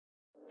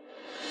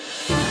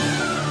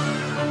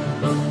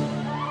Hey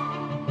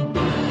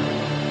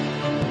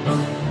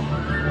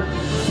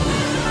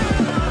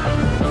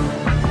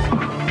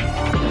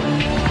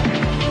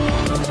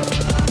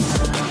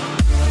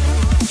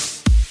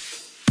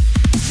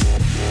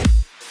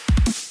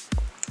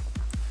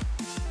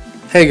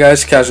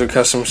guys,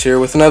 Customz here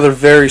with another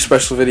very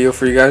special video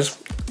for you guys.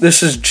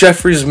 This is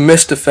Jeffrey's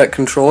Mist Effect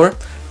controller.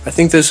 I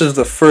think this is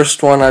the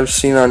first one I've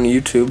seen on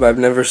YouTube. I've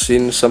never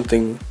seen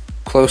something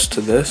close to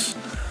this.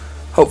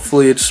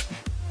 Hopefully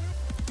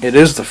it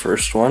is the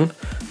first one.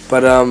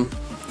 But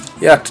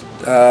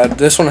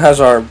this one has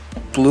our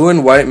blue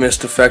and white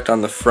mist effect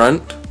on the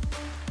front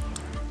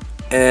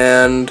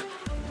and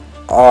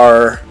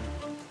our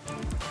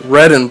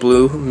red and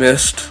blue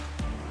mist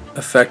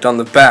effect on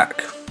the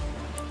back.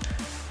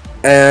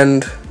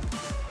 And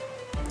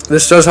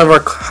this does have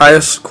our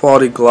highest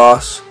quality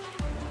gloss,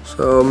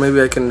 so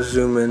maybe I can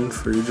zoom in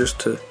for you just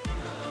to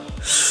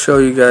show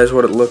you guys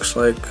what it looks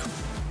like.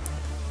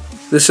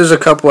 This is a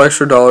couple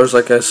extra dollars,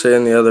 like I say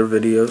in the other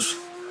videos,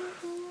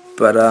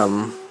 but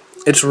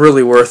it's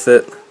really worth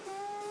it.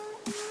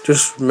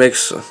 Just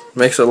makes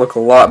it look a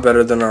lot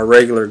better than our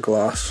regular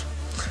gloss.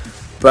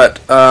 But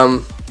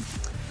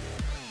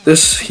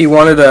he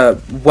wanted a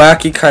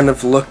wacky kind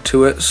of look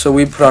to it, so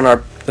we put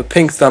on the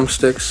pink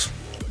thumbsticks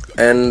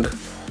and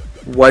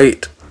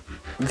white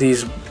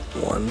these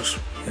ones,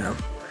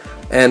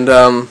 and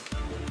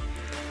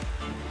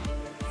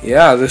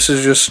this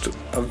is just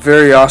a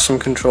very awesome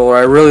controller.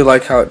 I really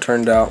like how it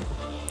turned out,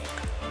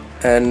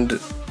 and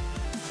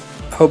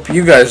hope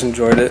you guys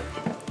enjoyed it.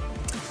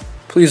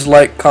 Please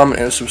like, comment,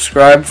 and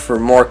subscribe for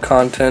more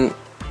content.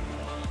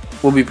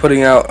 We'll be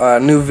putting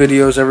out new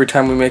videos every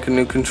time we make a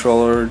new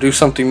controller or do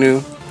something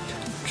new,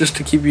 just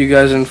to keep you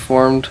guys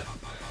informed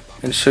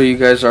and show you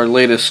guys our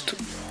latest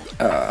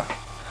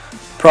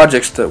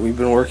projects that we've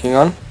been working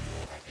on.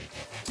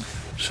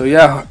 So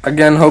yeah,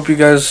 again, hope you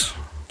guys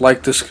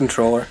like this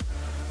controller.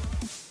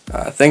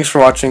 Thanks for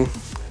watching.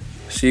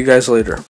 See you guys later.